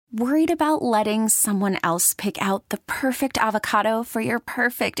Worried about letting someone else pick out the perfect avocado for your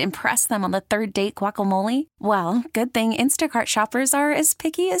perfect impress them on the third date guacamole? Well, good thing Instacart shoppers are as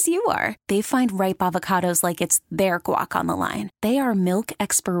picky as you are. They find ripe avocados like it's their guac on the line. They are milk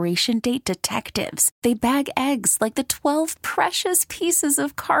expiration date detectives. They bag eggs like the 12 precious pieces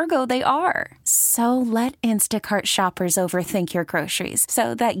of cargo they are. So let Instacart shoppers overthink your groceries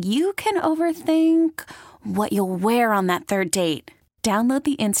so that you can overthink what you'll wear on that third date. Download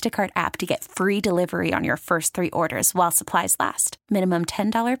the Instacart app to get free delivery on your first 3 orders while supplies last. Minimum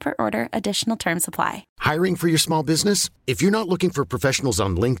 $10 per order. Additional terms apply. Hiring for your small business? If you're not looking for professionals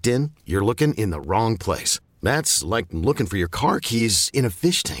on LinkedIn, you're looking in the wrong place. That's like looking for your car keys in a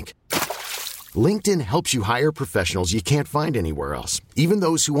fish tank. LinkedIn helps you hire professionals you can't find anywhere else, even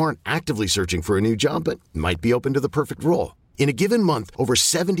those who aren't actively searching for a new job but might be open to the perfect role. In a given month, over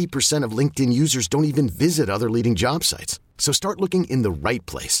 70% of LinkedIn users don't even visit other leading job sites. So start looking in the right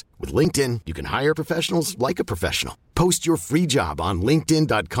place. With LinkedIn, you can hire professionals like a professional. Post your free job on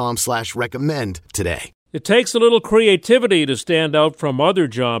linkedin.com/recommend today. It takes a little creativity to stand out from other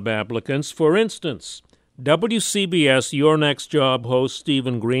job applicants. For instance, WCBS Your Next Job host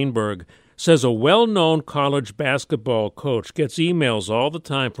Stephen Greenberg says a well-known college basketball coach gets emails all the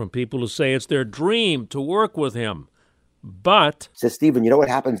time from people who say it's their dream to work with him. But, says Stephen, you know what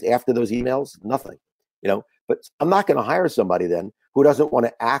happens after those emails? Nothing, but I'm not going to hire somebody then who doesn't want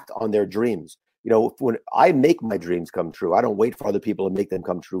to act on their dreams. When I make my dreams come true, I don't wait for other people to make them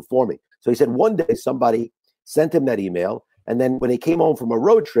come true for me. So he said one day somebody sent him that email. And then when he came home from a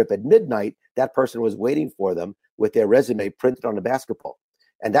road trip at midnight, that person was waiting for them with their resume printed on a basketball.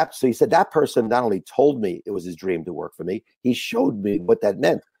 And so he said that person not only told me it was his dream to work for me, he showed me what that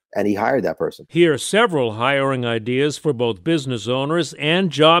meant. And he hired that person. Here are several hiring ideas for both business owners and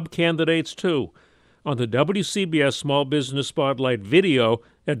job candidates, too, on the WCBS Small Business Spotlight video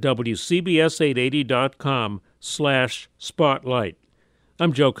at WCBS880.com/spotlight.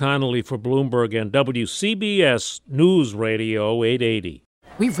 I'm Joe Connolly for Bloomberg and WCBS News Radio 880.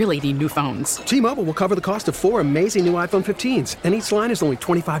 We really need new phones. T-Mobile will cover the cost of 4 amazing new iPhone 15s, and each line is only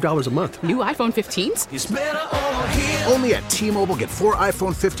 $25 a month. New iPhone 15s? It's better over here. Only at T-Mobile, get 4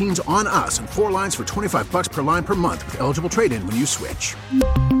 iPhone 15s on us and 4 lines for $25 per line per month with eligible trade-in when you switch.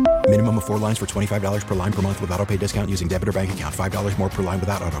 Minimum of 4 lines for $25 per line per month with autopay discount using debit or bank account. $5 more per line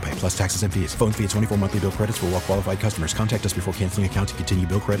without autopay, plus taxes and fees. Phone fee at 24 monthly bill credits for well-qualified customers. Contact us before canceling account to continue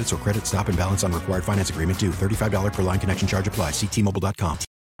bill credits or credit stop and balance on required finance agreement due. $35 per line connection charge applies. See T-Mobile.com.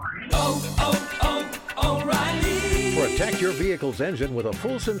 O'Reilly. Protect your vehicle's engine with a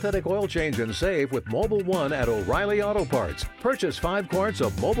full synthetic oil change and save with Mobil 1 at O'Reilly Auto Parts. Purchase 5 quarts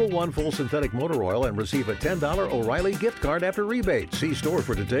of Mobil 1 full synthetic motor oil and receive a $10 O'Reilly gift card after rebate. See store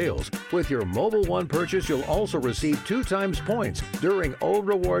for details. With your Mobil 1 purchase, you'll also receive 2 times points during O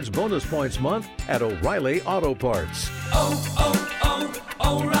Rewards Bonus Points Month at O'Reilly Auto Parts.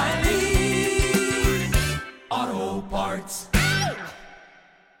 O'Reilly.